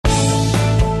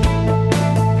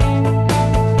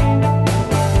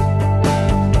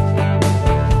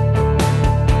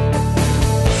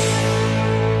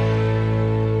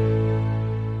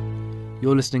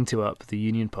You're listening to Up, the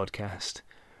Union podcast.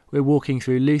 We're walking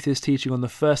through Luther's teaching on the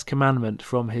first commandment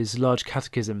from his large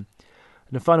catechism.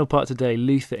 In the final part today,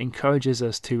 Luther encourages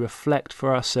us to reflect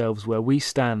for ourselves where we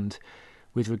stand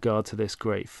with regard to this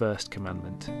great first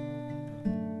commandment.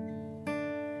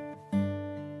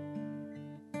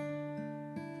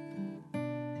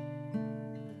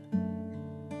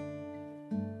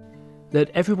 Let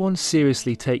everyone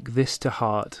seriously take this to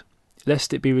heart,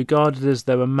 lest it be regarded as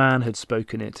though a man had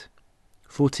spoken it.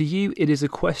 For to you it is a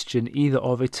question either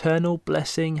of eternal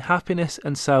blessing, happiness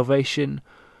and salvation,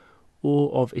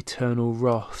 or of eternal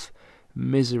wrath,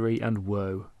 misery and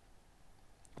woe.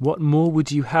 What more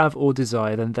would you have or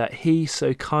desire than that he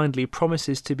so kindly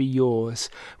promises to be yours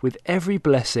with every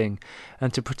blessing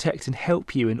and to protect and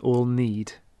help you in all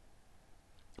need?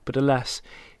 But alas,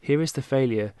 here is the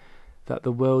failure, that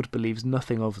the world believes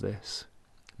nothing of this,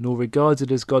 nor regards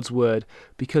it as God's word,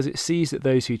 because it sees that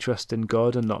those who trust in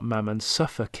God and not mammon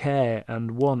suffer care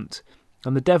and want,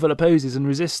 and the devil opposes and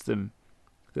resists them,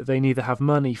 that they neither have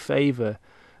money, favour,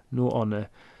 nor honour,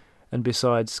 and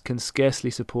besides can scarcely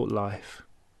support life,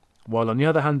 while on the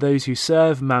other hand those who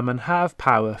serve mammon have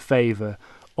power, favour,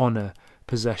 honour,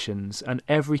 possessions, and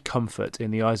every comfort in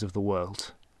the eyes of the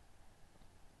world.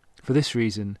 For this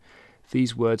reason,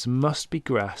 these words must be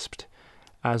grasped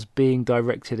as being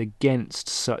directed against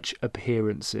such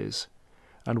appearances,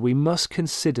 and we must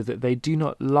consider that they do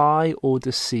not lie or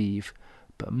deceive,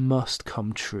 but must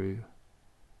come true.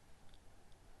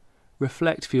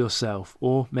 Reflect for yourself,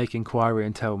 or make inquiry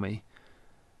and tell me.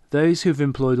 Those who have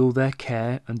employed all their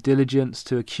care and diligence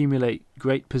to accumulate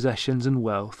great possessions and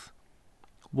wealth,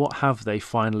 what have they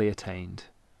finally attained?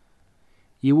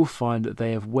 You will find that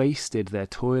they have wasted their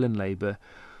toil and labour,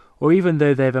 or even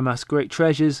though they have amassed great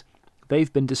treasures,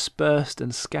 they've been dispersed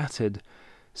and scattered,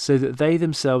 so that they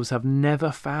themselves have never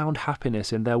found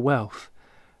happiness in their wealth,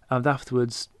 and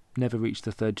afterwards never reached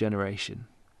the third generation.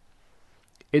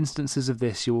 Instances of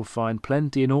this you will find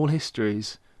plenty in all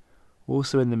histories,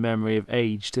 also in the memory of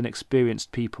aged and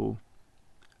experienced people.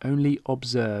 Only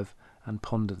observe and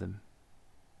ponder them.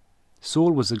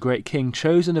 Saul was a great king,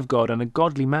 chosen of God and a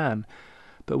godly man,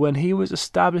 but when he was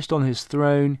established on his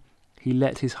throne, he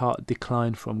let his heart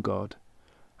decline from God,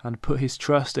 and put his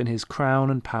trust in his crown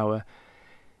and power.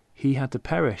 He had to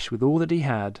perish with all that he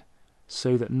had,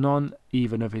 so that none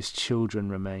even of his children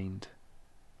remained.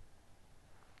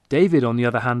 David, on the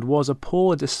other hand, was a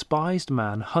poor, despised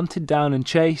man, hunted down and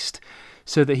chased,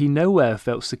 so that he nowhere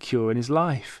felt secure in his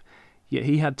life. Yet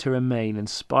he had to remain in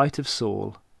spite of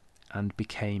Saul, and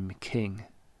became king.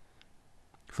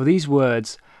 For these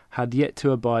words had yet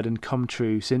to abide and come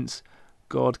true, since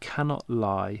God cannot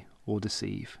lie or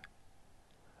deceive.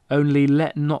 Only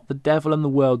let not the devil and the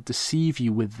world deceive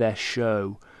you with their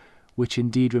show, which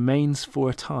indeed remains for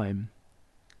a time,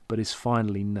 but is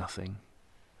finally nothing.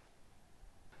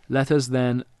 Let us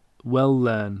then well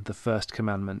learn the first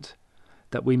commandment,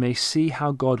 that we may see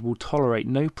how God will tolerate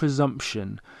no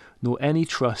presumption, nor any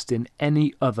trust in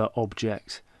any other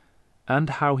object, and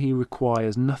how he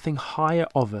requires nothing higher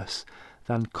of us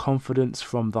than confidence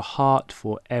from the heart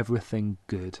for everything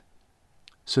good,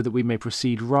 so that we may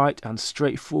proceed right and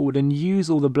straightforward and use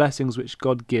all the blessings which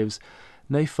God gives,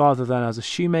 no farther than as a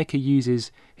shoemaker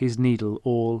uses his needle,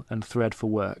 awl, and thread for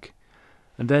work,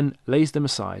 and then lays them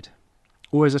aside,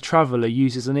 or as a traveller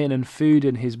uses an inn and food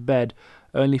in his bed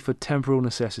only for temporal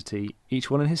necessity, each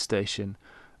one in his station,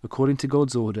 according to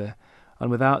God's order,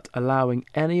 and without allowing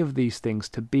any of these things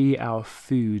to be our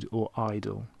food or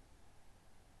idol.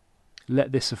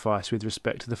 Let this suffice with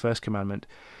respect to the first commandment,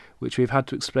 which we have had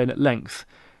to explain at length,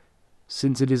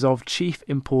 since it is of chief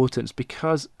importance,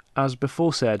 because, as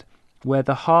before said, where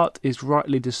the heart is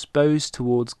rightly disposed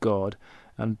towards God,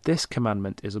 and this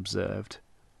commandment is observed,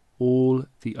 all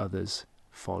the others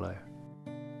follow.